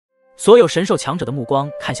所有神兽强者的目光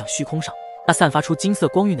看向虚空上，那散发出金色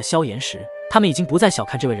光晕的萧炎时，他们已经不再小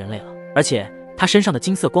看这位人类了，而且他身上的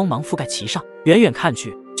金色光芒覆盖其上，远远看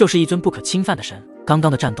去就是一尊不可侵犯的神。刚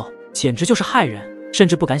刚的战斗简直就是骇人，甚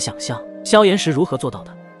至不敢想象萧炎是如何做到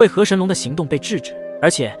的。为何神龙的行动被制止，而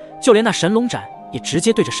且就连那神龙斩也直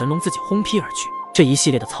接对着神龙自己轰劈而去。这一系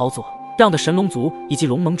列的操作让的神龙族以及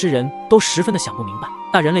龙盟之人都十分的想不明白，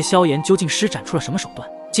那人类萧炎究竟施展出了什么手段，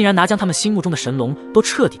竟然拿将他们心目中的神龙都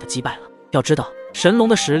彻底的击败了。要知道神龙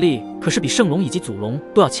的实力可是比圣龙以及祖龙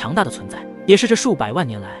都要强大的存在，也是这数百万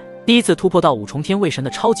年来第一次突破到五重天位神的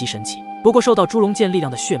超级神奇。不过受到猪龙剑力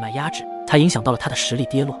量的血脉压制，才影响到了他的实力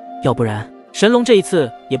跌落，要不然神龙这一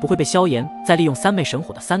次也不会被萧炎在利用三昧神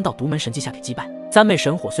火的3道独门神技下给击败。三昧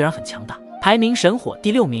神火虽然很强大，排名神火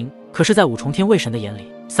第6名，可是在五重天位神的眼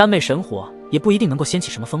里，三昧神火也不一定能够掀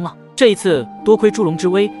起什么风浪。这一次多亏猪龙之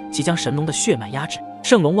威即将神龙的血脉压制，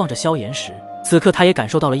圣龙望着萧炎时，此刻他也感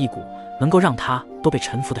受到了一股能够让他都被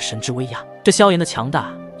臣服的神之威压。这萧炎的强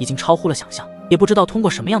大已经超乎了想象，也不知道通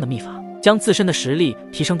过什么样的秘法将自身的实力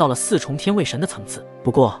提升到了4重天位神的层次。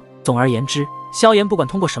不过总而言之，萧炎不管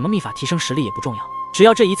通过什么秘法提升实力也不重要，只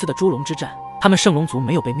要这一次的猪龙之战他们圣龙族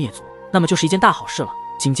没有被灭族，那么就是一件大好事了。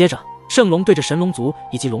紧接着圣龙对着神龙族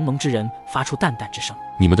以及龙盟之人发出淡淡之声：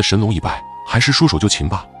你们的神龙已败，还是束手就擒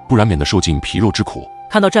吧，不然免得受尽皮肉之苦。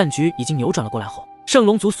看到战局已经扭转了过来后，圣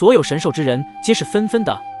龙族所有神兽之人皆是纷纷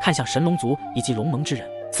的看向神龙族以及龙盟之人。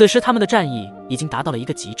此时他们的战意已经达到了一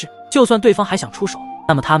个极致，就算对方还想出手，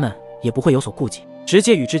那么他们也不会有所顾忌，直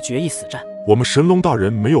接与之决一死战。我们神龙大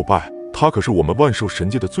人没有败，他可是我们万兽神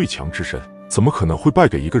界的最强之神，怎么可能会败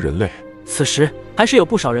给一个人类？此时还是有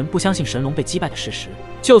不少人不相信神龙被击败的事实，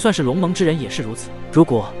就算是龙盟之人也是如此。如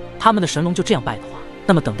果他们的神龙就这样败的话，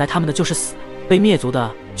那么等待他们的就是死，被灭族的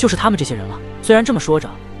就是他们这些人了。虽然这么说着，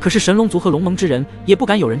可是神龙族和龙盟之人也不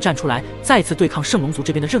敢有人站出来再次对抗圣龙族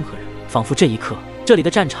这边的任何人，仿佛这一刻这里的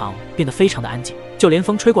战场变得非常的安静，就连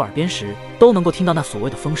风吹过耳边时都能够听到那所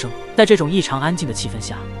谓的风声。在这种异常安静的气氛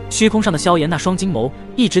下，虚空上的萧炎那双金眸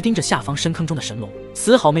一直盯着下方深坑中的神龙，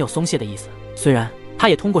丝毫没有松懈的意思。虽然他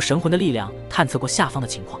也通过神魂的力量探测过下方的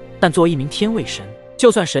情况，但作为一名天位神，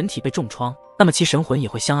就算神体被重创，那么其神魂也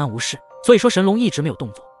会相安无事。所以说神龙一直没有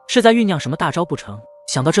动作，是在酝酿什么大招不成？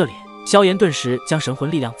想到这里，萧炎顿时将神魂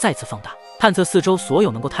力量再次放大，探测四周所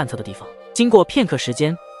有能够探测的地方。经过片刻时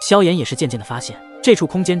间，萧炎也是渐渐的发现，这处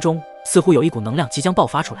空间中似乎有一股能量即将爆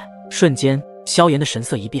发出来。瞬间，萧炎的神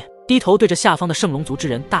色一变，低头对着下方的圣龙族之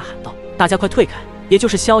人大喊道：大家快退开！也就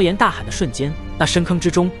是萧炎大喊的瞬间，那深坑之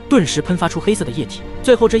中顿时喷发出黑色的液体，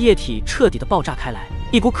最后这液体彻底的爆炸开来，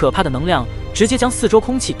一股可怕的能量直接将四周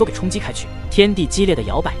空气都给冲击开去，天地激烈的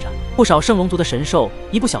摇摆着。不少圣龙族的神兽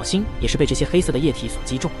一不小心也是被这些黑色的液体所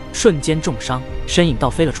击中，瞬间重伤，身影倒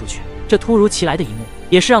飞了出去。这突如其来的一幕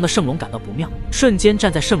也是让的圣龙感到不妙，瞬间站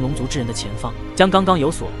在圣龙族之人的前方，将刚刚有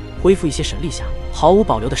所恢复一些神力下毫无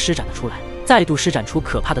保留的施展了出来，再度施展出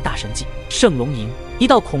可怕的大神技圣龙吟。一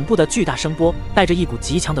道恐怖的巨大声波带着一股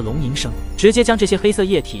极强的龙吟声，直接将这些黑色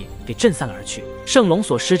液体给震散了而去。圣龙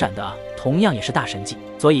所施展的同样也是大神技，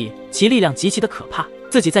所以其力量极其的可怕，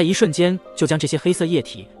自己在一瞬间就将这些黑色液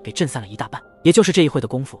体给震散了一大半。也就是这一会的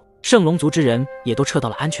功夫，圣龙族之人也都撤到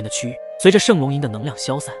了安全的区域。随着圣龙吟的能量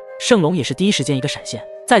消散，圣龙也是第一时间一个闪现，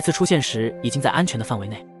再次出现时已经在安全的范围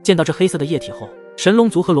内。见到这黑色的液体后，神龙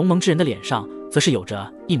族和龙盟之人的脸上则是有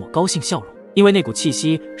着一抹高兴笑容，因为那股气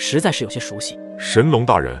息实在是有些熟悉。神龙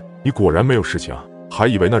大人，你果然没有事情，还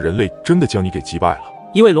以为那人类真的将你给击败了。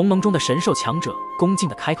一位龙盟中的神兽强者恭敬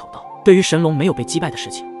地开口道，对于神龙没有被击败的事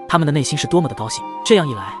情，他们的内心是多么的高兴，这样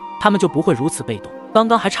一来他们就不会如此被动。刚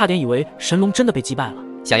刚还差点以为神龙真的被击败了，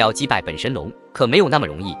想要击败本神龙可没有那么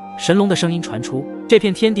容易。神龙的声音传出，这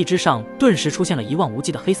片天地之上顿时出现了一望无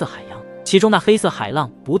际的黑色海洋，其中那黑色海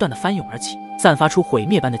浪不断的翻涌而起，散发出毁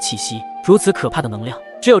灭般的气息。如此可怕的能量，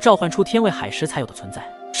只有召唤出天位海狮才有的存在。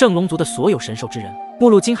圣龙族的所有神兽之人目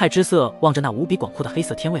露惊骇之色望着那无比广阔的黑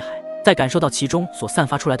色天位海，在感受到其中所散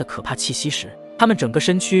发出来的可怕气息时，他们整个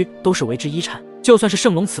身躯都是为之一颤，就算是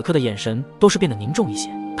圣龙此刻的眼神都是变得凝重一些。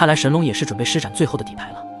看来神龙也是准备施展最后的底牌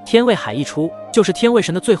了。天位海一出，就是天位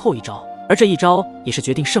神的最后一招，而这一招也是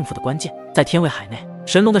决定胜负的关键。在天位海内，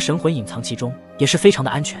神龙的神魂隐藏其中，也是非常的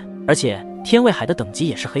安全，而且天位海的等级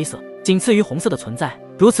也是黑色，仅次于红色的存在。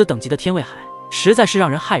如此等级的天位海实在是让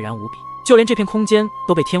人骇然无比，就连这片空间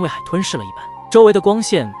都被天位海吞噬了一般，周围的光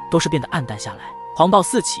线都是变得暗淡下来，狂暴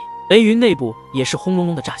四起，雷云内部也是轰隆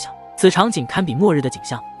隆的炸响。此场景堪比末日的景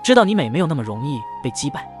象，知道你美没有那么容易被击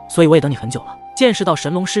败，所以我也等你很久了。见识到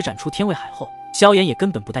神龙施展出天位海后，萧炎也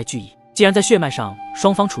根本不带惧意。既然在血脉上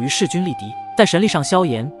双方处于势均力敌，在神力上萧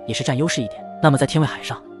炎也是占优势一点，那么在天位海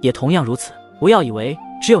上也同样如此。不要以为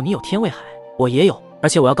只有你有天位海，我也有。而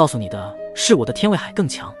且我要告诉你的是，我的天位海更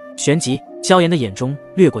强。旋即，萧炎的眼中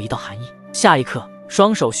掠过一道寒意，下一刻，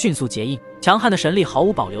双手迅速结印，强悍的神力毫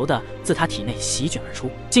无保留地自他体内席卷而出，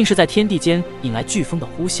竟是在天地间引来飓风的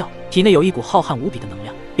呼啸。体内有一股浩瀚无比的能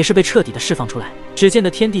量，也是被彻底的释放出来。只见得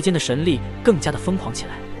天地间的神力更加的疯狂起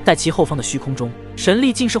来，在其后方的虚空中，神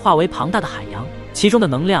力竟是化为庞大的海洋，其中的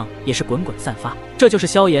能量也是滚滚散发。这就是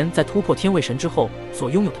萧炎在突破天位神之后所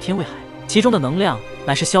拥有的天位海，其中的能量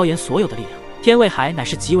乃是萧炎所有的力量。天位海乃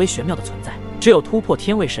是极为玄妙的存在，只有突破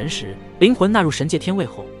天位神时，灵魂纳入神界天位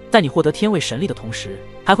后，在你获得天位神力的同时，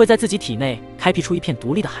还会在自己体内开辟出一片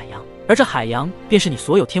独立的海洋，而这海洋便是你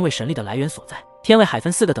所有天位神力的来源所在。天位海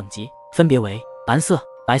分4个等级，分别为蓝色、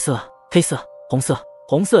白色、黑色、红色。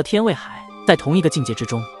红色天位海在同一个境界之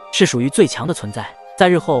中是属于最强的存在，在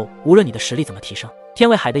日后无论你的实力怎么提升，天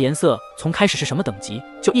位海的颜色从开始是什么等级，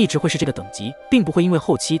就一直会是这个等级，并不会因为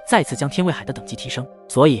后期再次将天位海的等级提升。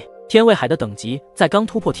所以天位海的等级在刚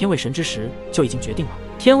突破天位神之时就已经决定了。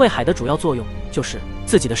天位海的主要作用就是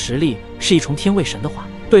自己的实力是一重天位神的话，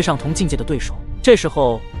对上同境界的对手，这时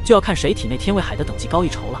候就要看谁体内天位海的等级高一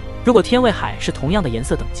筹了。如果天位海是同样的颜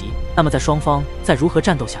色等级，那么在双方再如何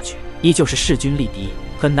战斗下去，依旧是势均力敌，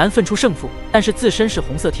很难分出胜负。但是自身是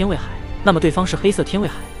红色天位海，那么对方是黑色天位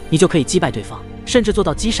海，你就可以击败对方，甚至做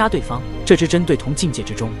到击杀对方。这只针对同境界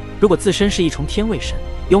之中，如果自身是一重天位神，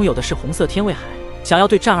拥有的是红色天位海，想要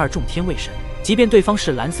对战2重天位神，即便对方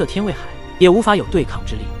是蓝色天位海，也无法有对抗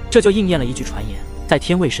之力。这就应验了一句传言，在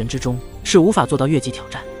天位神之中是无法做到越级挑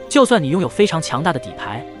战，就算你拥有非常强大的底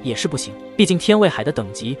牌也是不行，毕竟天位海的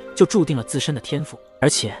等级就注定了自身的天赋。而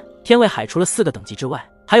且天位海除了4个等级之外，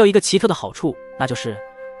还有一个奇特的好处，那就是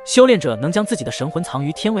修炼者能将自己的神魂藏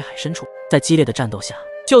于天位海深处，在激烈的战斗下，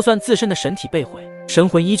就算自身的神体被毁，神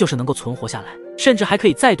魂依旧是能够存活下来，甚至还可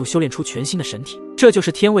以再度修炼出全新的神体。这就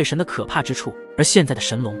是天位神的可怕之处。而现在的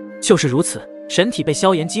神龙就是如此，神体被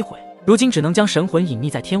萧炎击毁，如今只能将神魂隐匿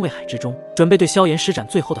在天位海之中，准备对萧炎施展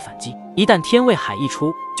最后的反击。一旦天位海一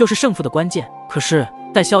出，就是胜负的关键。可是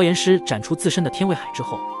在萧炎施展出自身的天位海之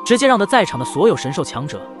后，直接让得在场的所有神兽强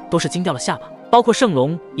者都是惊掉了下巴，包括圣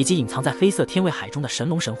龙以及隐藏在黑色天位海中的神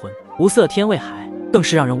龙神魂。无色天位海更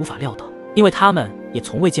是让人无法料到，因为他们也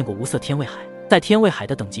从未见过无色天位海。在天位海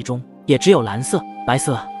的等级中，也只有蓝色、白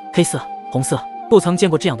色、黑色、红色，不曾见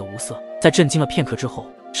过这样的无色。在震惊了片刻之后，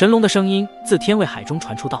神龙的声音自天位海中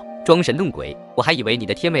传出道：“装神弄鬼，我还以为你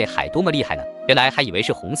的天位海多么厉害呢，原来还以为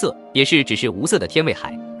是红色，也是只是无色的天位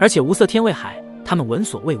海。而且无色天位海，他们闻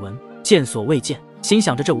所未闻，见所未见，心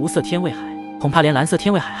想着这无色天位海，恐怕连蓝色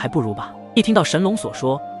天位海还不如吧。”一听到神龙所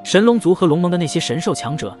说，神龙族和龙盟的那些神兽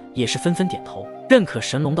强者也是纷纷点头，认可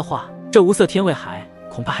神龙的话。这无色天位海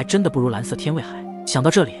恐怕还真的不如蓝色天位海。想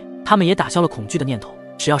到这里，他们也打消了恐惧的念头，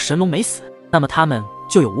只要神龙没死，那么他们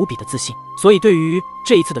就有无比的自信。所以对于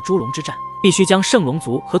这一次的猪龙之战，必须将圣龙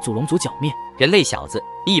族和祖龙族剿灭。人类小子，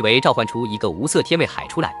你以为召唤出一个无色天位海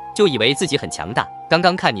出来，就以为自己很强大？刚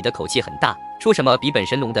刚看你的口气很大，说什么比本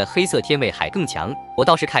神龙的黑色天位海更强，我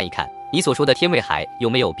倒是看一看你所说的天位海有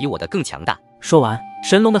没有比我的更强大。说完，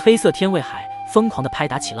神龙的黑色天位海疯狂地拍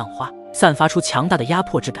打起浪花，散发出强大的压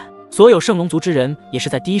迫之感。所有圣龙族之人也是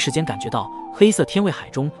在第一时间感觉到黑色天位海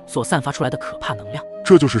中所散发出来的可怕能量。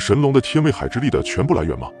这就是神龙的天位海之力的全部来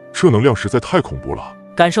源吗？这能量实在太恐怖了。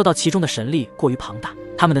感受到其中的神力过于庞大，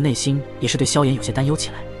他们的内心也是对萧炎有些担忧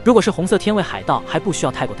起来。如果是红色天位海盗，还不需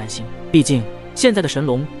要太过担心，毕竟现在的神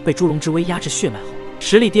龙被猪龙之威压制血脉后，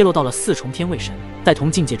实力跌落到了4重天位神，在同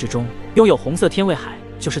境界之中，拥有红色天位海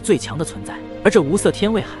就是最强的存在。而这无色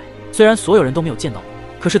天位海，虽然所有人都没有见到过，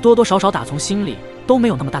可是多多少少打从心里都没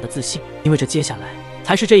有那么大的自信，因为这接下来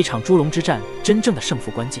才是这一场猪龙之战真正的胜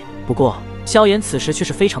负关键。不过萧炎此时却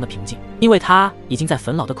是非常的平静，因为他已经在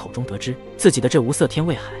粉老的口中得知，自己的这无色天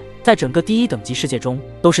位海在整个第1等级世界中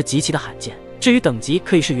都是极其的罕见，至于等级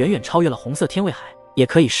可以是远远超越了红色天位海，也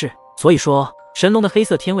可以是，所以说神龙的黑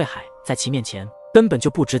色天位海在其面前根本就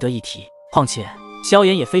不值得一提。况且萧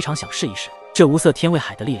炎也非常想试一试这无色天位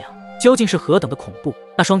海的力量究竟是何等的恐怖。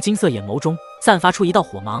那双金色眼眸中散发出一道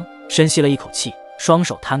火芒，深吸了一口气，双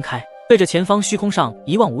手摊开，对着前方虚空上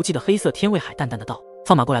一望无际的黑色天位海淡淡的道：“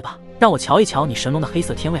放马过来吧，让我瞧一瞧你神龙的黑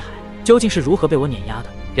色天位海究竟是如何被我碾压的。”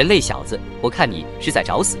人类小子，我看你是在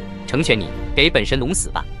找死，成全你，给本神龙死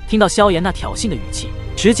吧！听到萧炎那挑衅的语气，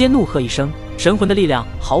直接怒喝一声，神魂的力量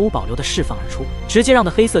毫无保留地释放而出，直接让的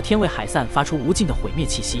黑色天位海散发出无尽的毁灭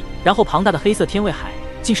气息。然后庞大的黑色天位海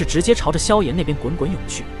竟是直接朝着萧炎那边滚滚涌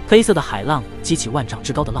去，黑色的海浪激起万丈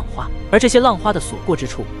之高的浪花，而这些浪花的所过之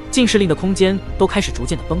处，竟是令的空间都开始逐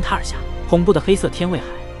渐的崩塌而下。恐怖的黑色天位海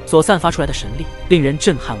所散发出来的神力，令人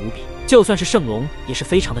震撼无比，就算是圣龙也是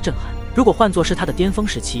非常的震撼。如果换作是他的巅峰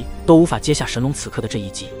时期，都无法接下神龙此刻的这一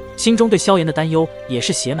击。心中对萧炎的担忧也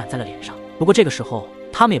是写满在了脸上。不过这个时候，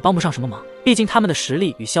他们也帮不上什么忙，毕竟他们的实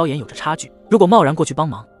力与萧炎有着差距。如果贸然过去帮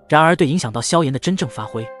忙，然而对影响到萧炎的真正发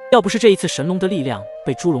挥。要不是这一次神龙的力量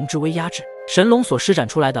被朱龙之威压制，神龙所施展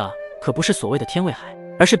出来的可不是所谓的天位海，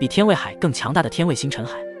而是比天位海更强大的天位星辰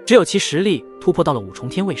海。只有其实力突破到了5重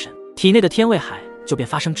天位神，体内的天位海就便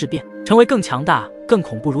发生质变，成为更强大、更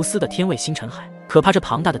恐怖如斯的天位星辰海。可怕这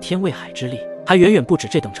庞大的天位海之力，还远远不止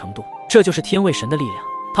这等程度。这就是天位神的力量。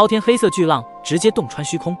滔天黑色巨浪直接洞穿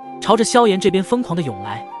虚空，朝着萧炎这边疯狂的涌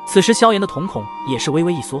来。此时萧炎的瞳孔也是微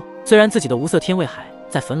微一缩，虽然自己的无色天位海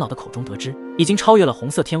在粉老的口中得知已经超越了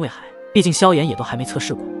红色天位海，毕竟萧炎也都还没测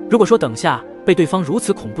试过。如果说等下被对方如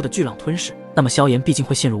此恐怖的巨浪吞噬，那么萧炎毕竟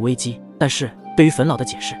会陷入危机。但是对于粉老的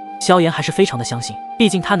解释，萧炎还是非常的相信，毕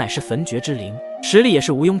竟他乃是焚绝之灵，实力也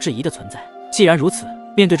是毋庸置疑的存在。既然如此，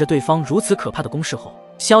面对着对方如此可怕的攻势后，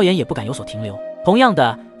萧炎也不敢有所停留，同样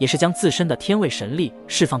的也是将自身的天位神力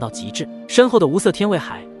释放到极致，身后的无色天位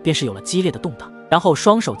海便是有了激烈的动荡，然后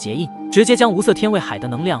双手结印，直接将无色天位海的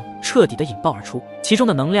能量彻底的引爆而出，其中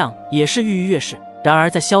的能量也是愈跃式。然而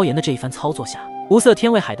在萧炎的这一番操作下，无色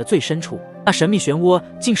天位海的最深处，那神秘漩涡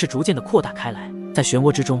竟是逐渐的扩大开来，在漩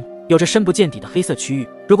涡之中有着深不见底的黑色区域，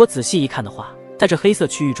如果仔细一看的话，在这黑色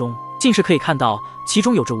区域中竟是可以看到其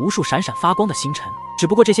中有着无数闪闪发光的星辰，只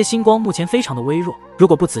不过这些星光目前非常的微弱，如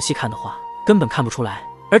果不仔细看的话根本看不出来。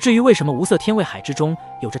而至于为什么无色天位海之中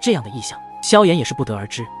有着这样的异象，萧炎也是不得而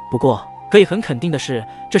知。不过可以很肯定的是，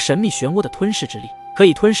这神秘漩涡的吞噬之力可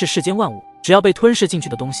以吞噬世间万物，只要被吞噬进去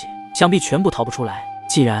的东西想必全部逃不出来。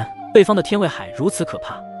既然对方的天位海如此可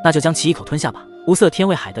怕，那就将其一口吞下吧。无色天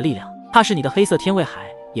位海的力量，怕是你的黑色天位海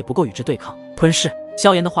也不够与之对抗。吞噬。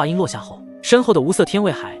萧炎的话音落下后，身后的无色天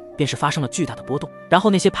位海便是发生了巨大的波动，然后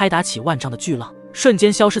那些拍打起万丈的巨浪瞬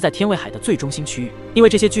间消失在天位海的最中心区域，因为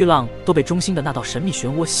这些巨浪都被中心的那道神秘漩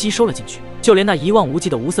涡吸收了进去，就连那一望无际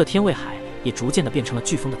的无色天位海也逐渐的变成了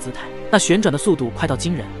飓风的姿态，那旋转的速度快到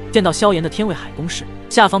惊人。见到萧炎的天位海攻势，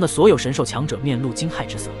下方的所有神兽强者面露惊骇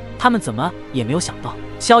之色，他们怎么也没有想到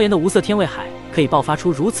萧炎的无色天位海可以爆发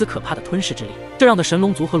出如此可怕的吞噬之力，这让的神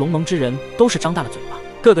龙族和龙盟之人都是张大了嘴巴，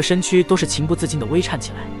各个身躯都是情不自禁的微颤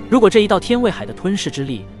起来。如果这一道天位海的吞噬之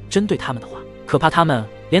力针对他们的话，可怕他们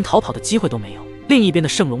连逃跑的机会都没有。另一边的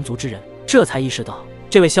圣龙族之人这才意识到，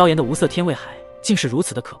这位萧炎的无色天位海竟是如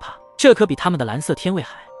此的可怕，这可比他们的蓝色天位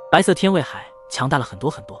海、白色天位海强大了很多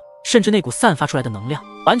很多，甚至那股散发出来的能量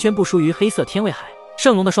完全不输于黑色天位海。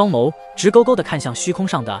圣龙的双眸直勾勾地看向虚空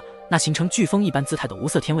上的那形成飓风一般姿态的无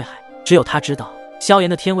色天位海，只有他知道萧炎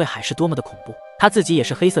的天位海是多么的恐怖。他自己也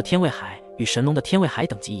是黑色天位海，与神龙的天位海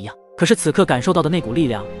等级一样，可是此刻感受到的那股力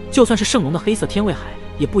量，就算是圣龙的黑色天位海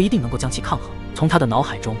也不一定能够将其抗衡。从他的脑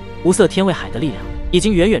海中，无色天位海的力量已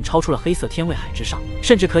经远远超出了黑色天位海之上，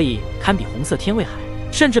甚至可以堪比红色天位海，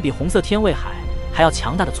甚至比红色天位海还要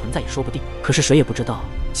强大的存在也说不定。可是谁也不知道，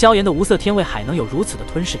萧炎的无色天位海能有如此的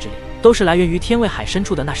吞噬之力，都是来源于天位海深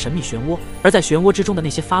处的那神秘漩涡，而在漩涡之中的那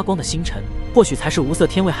些发光的星辰，或许才是无色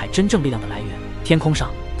天位海真正力量的来源。天空上，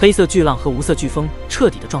黑色巨浪和无色飓风彻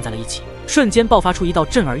底的撞在了一起，瞬间爆发出一道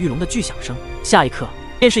震耳欲聋的巨响声，下一刻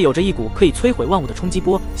便是有着一股可以摧毁万物的冲击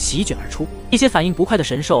波席卷而出，一些反应不快的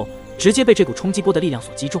神兽直接被这股冲击波的力量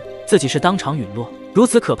所击中，自己是当场陨落。如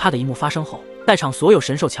此可怕的一幕发生后，在场所有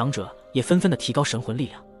神兽强者也纷纷的提高神魂力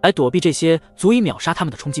量，来躲避这些足以秒杀他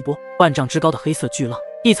们的冲击波。万丈之高的黑色巨浪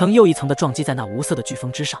一层又一层的撞击在那无色的飓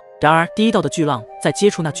风之上，然而第一道的巨浪在接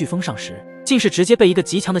触那飓风上时，竟是直接被一个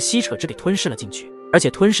极强的吸扯之给吞噬了进去，而且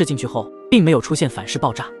吞噬进去后并没有出现反噬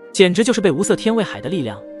爆炸，简直就是被无色天位海的力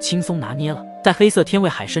量轻松拿捏了。在黑色天位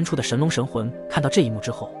海深处的神龙神魂看到这一幕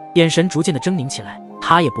之后，眼神逐渐的狰狞起来。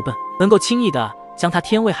他也不笨，能够轻易的将他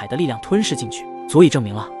天位海的力量吞噬进去，足以证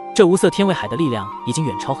明了这无色天位海的力量已经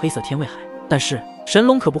远超黑色天位海。但是神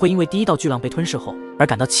龙可不会因为第一道巨浪被吞噬后而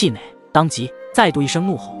感到气馁，当即再度一声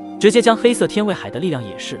怒吼，直接将黑色天位海的力量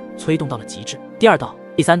也是催动到了极致。第二道、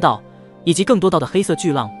第三道以及更多道的黑色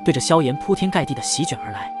巨浪对着萧炎铺天盖地的席卷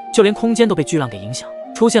而来，就连空间都被巨浪给影响，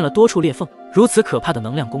出现了多处裂缝。如此可怕的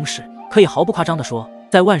能量攻势，可以毫不夸张地说，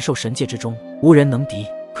在万兽神界之中无人能敌。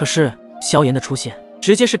可是萧炎的出现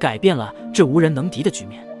直接是改变了这无人能敌的局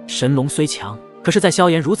面。神龙虽强，可是在萧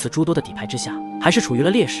炎如此诸多的底牌之下，还是处于了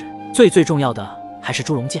劣势。最重要的还是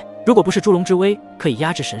猪龙剑，如果不是猪龙之威可以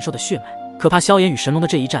压制神兽的血脉，可怕萧炎与神龙的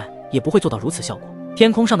这一战也不会做到如此效果。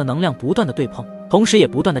天空上的能量不断的对碰，同时也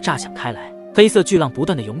不断的炸响开来，黑色巨浪不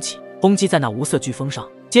断的涌起，轰击在那无色飓风上，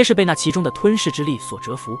皆是被那其中的吞噬之力所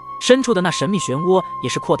折服。深处的那神秘漩涡也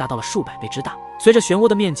是扩大到了数百倍之大，随着漩涡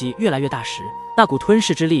的面积越来越大时，那股吞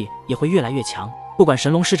噬之力也会越来越强。不管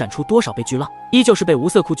神龙施展出多少倍巨浪，依旧是被无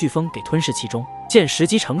色库飓风给吞噬其中。见时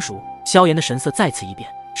机成熟，萧炎的神色再次一变，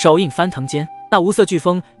手印翻腾间，那无色飓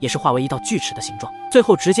风也是化为一道锯齿的形状，最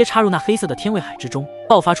后直接插入那黑色的天位海之中，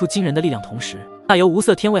爆发出惊人的力量。同时，那由无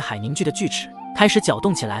色天位海凝聚的锯齿开始搅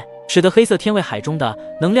动起来，使得黑色天位海中的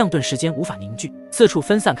能量顿时间无法凝聚，四处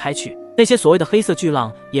分散开去。那些所谓的黑色巨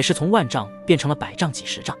浪也是从万丈变成了百丈、几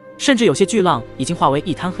十丈，甚至有些巨浪已经化为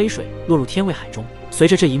一滩黑水落入天位海中。随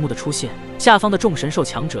着这一幕的出现，下方的众神兽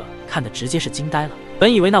强者看得直接是惊呆了。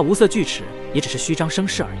本以为那无色锯齿也只是虚张声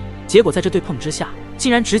势而已，结果在这对碰之下，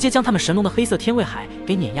竟然直接将他们神龙的黑色天位海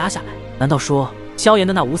给碾压下来。难道说萧炎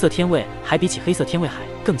的那无色天位还比起黑色天位海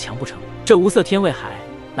更强不成？这无色天位海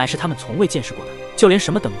乃是他们从未见识过的，就连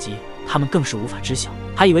什么等级他们更是无法知晓，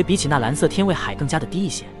还以为比起那蓝色天位海更加的低一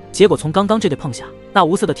些。结果从刚刚这对碰下，那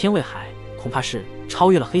无色的天位海恐怕是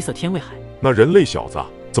超越了黑色天位海。那人类小子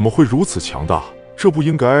怎么会如此强大？这不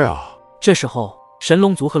应该啊！这时候，神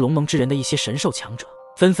龙族和龙盟之人的一些神兽强者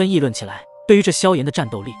纷纷议论起来，对于这萧炎的战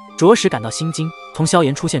斗力着实感到心惊。从萧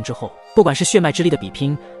炎出现之后，不管是血脉之力的比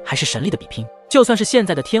拼，还是神力的比拼，就算是现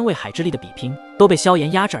在的天位海之力的比拼，都被萧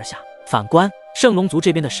炎压制而下。反观圣龙族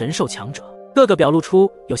这边的神兽强者，个个表露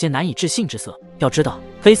出有些难以置信之色。要知道，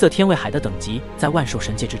黑色天位海的等级在万兽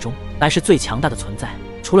神界之中乃是最强大的存在，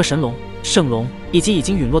除了神龙、圣龙以及已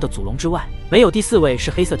经陨落的祖龙之外，没有第四位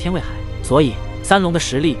是黑色天位海，所以三龙的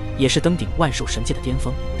实力也是登顶万兽神界的巅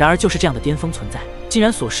峰。然而就是这样的巅峰存在，竟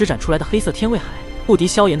然所施展出来的黑色天位海不敌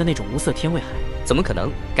萧炎的那种无色天位海。怎么可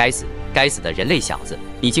能？该死，该死的人类小子，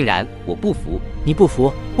你竟然！我不服！你不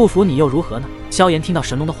服？不服你又如何呢？萧炎听到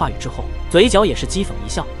神龙的话语之后，嘴角也是讥讽一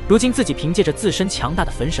笑。如今自己凭借着自身强大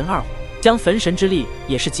的焚神二火，将焚神之力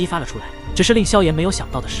也是激发了出来。只是令萧炎没有想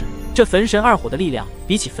到的是，这焚神二火的力量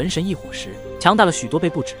比起焚神一火时强大了许多倍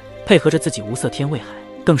不止，配合着自己无色天位海，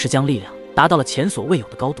更是将力量达到了前所未有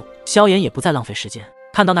的高度。萧炎也不再浪费时间，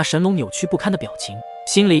看到那神龙扭曲不堪的表情，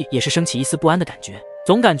心里也是升起一丝不安的感觉。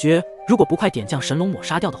总感觉如果不快点将神龙抹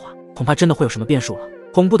杀掉的话，恐怕真的会有什么变数了。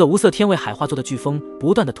恐怖的无色天位海化作的飓风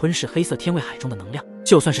不断的吞噬黑色天位海中的能量，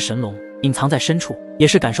就算是神龙隐藏在深处，也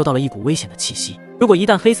是感受到了一股危险的气息。如果一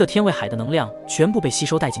旦黑色天位海的能量全部被吸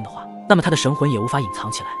收殆尽的话，那么他的神魂也无法隐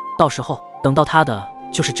藏起来，到时候等到他的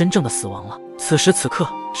就是真正的死亡了。此时此刻，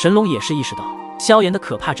神龙也是意识到萧炎的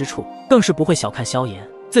可怕之处，更是不会小看萧炎。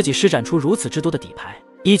自己施展出如此之多的底牌，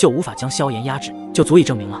依旧无法将萧炎压制，就足以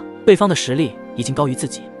证明了对方的实力已经高于自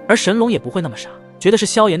己。而神龙也不会那么傻，觉得是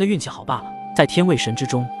萧炎的运气好罢了。在天位神之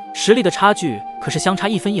中，实力的差距可是相差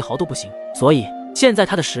一分一毫都不行，所以现在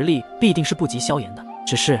他的实力必定是不及萧炎的。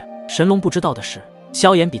只是神龙不知道的是，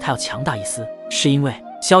萧炎比他要强大一丝，是因为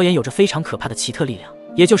萧炎有着非常可怕的奇特力量，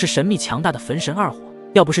也就是神秘强大的焚神二火。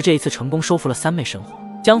要不是这一次成功收服了三昧神火，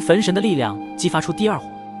将焚神的力量激发出第二火，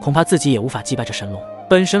恐怕自己也无法击败这神龙。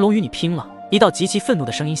本神龙与你拼了！一道极其愤怒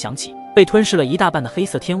的声音响起，被吞噬了一大半的黑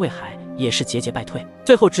色天位海也是节节败退，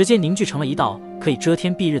最后直接凝聚成了一道可以遮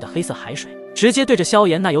天蔽日的黑色海水，直接对着萧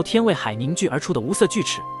炎那由天位海凝聚而出的无色锯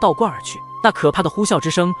齿倒灌而去。那可怕的呼啸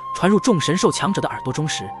之声传入众神兽强者的耳朵中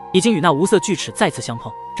时，已经与那无色锯齿再次相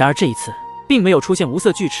碰。然而这一次并没有出现无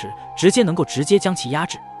色锯齿直接将其压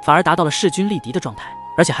制，反而达到了势均力敌的状态。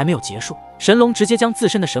而且还没有结束，神龙直接将自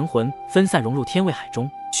身的神魂分散融入天位海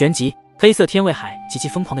中，旋即黑色天位海极其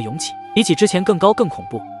疯狂的涌起，比起之前更高更恐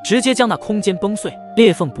怖，直接将那空间崩碎，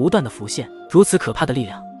裂缝不断的浮现。如此可怕的力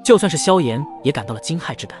量，就算是萧炎也感到了惊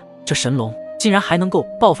骇之感。这神龙竟然还能够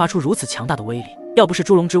爆发出如此强大的威力，要不是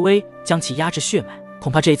猪龙之威将其压制血脉，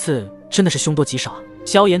恐怕这次真的是凶多吉少啊！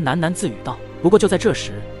萧炎喃喃自语道。不过就在这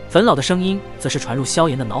时，粉老的声音则是传入萧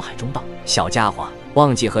炎的脑海中道：小家伙，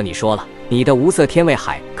忘记和你说了，你的无色天位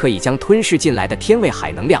海可以将吞噬进来的天位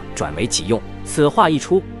海能量转为己用。此话一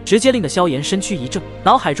出，直接令得萧炎身躯一震，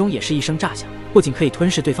脑海中也是一声炸响。不仅可以吞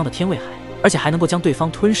噬对方的天位海，而且还能够将对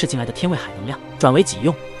方吞噬进来的天位海能量转为己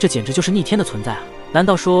用，这简直就是逆天的存在啊！难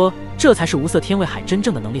道说这才是无色天位海真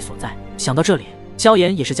正的能力所在？想到这里，萧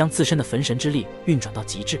炎也是将自身的焚神之力运转到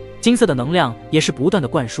极致，金色的能量也是不断的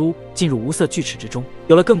灌输进入无色锯齿之中。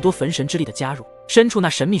有了更多焚神之力的加入，身处那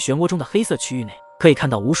神秘漩涡中的黑色区域内，可以看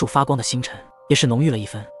到无数发光的星辰，也是浓郁了一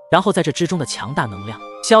分。然后在这之中的强大能量，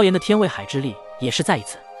萧炎的天位海之力也是再一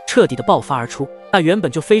次彻底的爆发而出。那原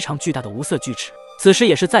本就非常巨大的无色锯齿，此时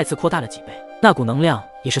也是再次扩大了几倍，那股能量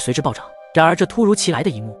也是随之暴涨。然而这突如其来的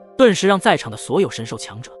一幕，顿时让在场的所有神兽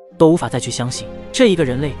强者都无法再去相信，这一个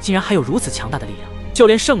人类竟然还有如此强大的力量。就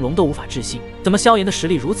连圣龙都无法置信，怎么萧炎的实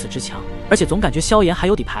力如此之强，而且总感觉萧炎还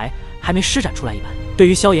有底牌还没施展出来一般。对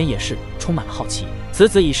于萧炎也是充满了好奇，此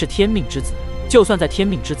子已是天命之子，就算在天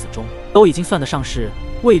命之子中都已经算得上是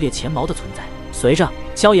位列前茅的存在。随着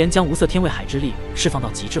萧炎将无色天位海之力释放到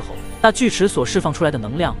极致后，那锯齿所释放出来的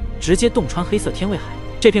能量直接洞穿黑色天位海，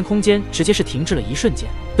这片空间直接是停滞了一瞬间。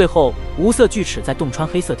最后，无色锯齿在洞穿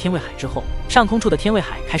黑色天位海之后，上空处的天位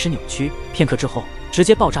海开始扭曲，片刻之后直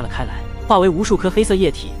接爆炸了开来，化为无数颗黑色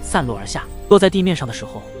液体散落而下。落在地面上的时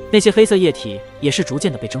候，那些黑色液体也是逐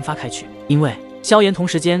渐的被蒸发开去，因为萧炎同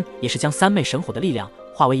时间也是将三昧神火的力量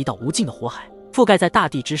化为一道无尽的火海，覆盖在大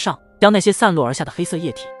地之上，将那些散落而下的黑色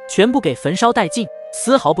液体全部给焚烧殆尽，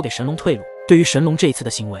丝毫不给神龙退路。对于神龙这一次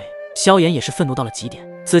的行为，萧炎也是愤怒到了极点。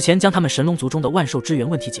此前将他们神龙族中的万兽之源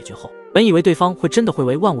问题解决后，本以为对方会真的会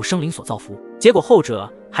为万物生灵所造福，结果后者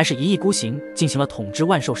还是一意孤行，进行了统治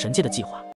万兽神界的计划。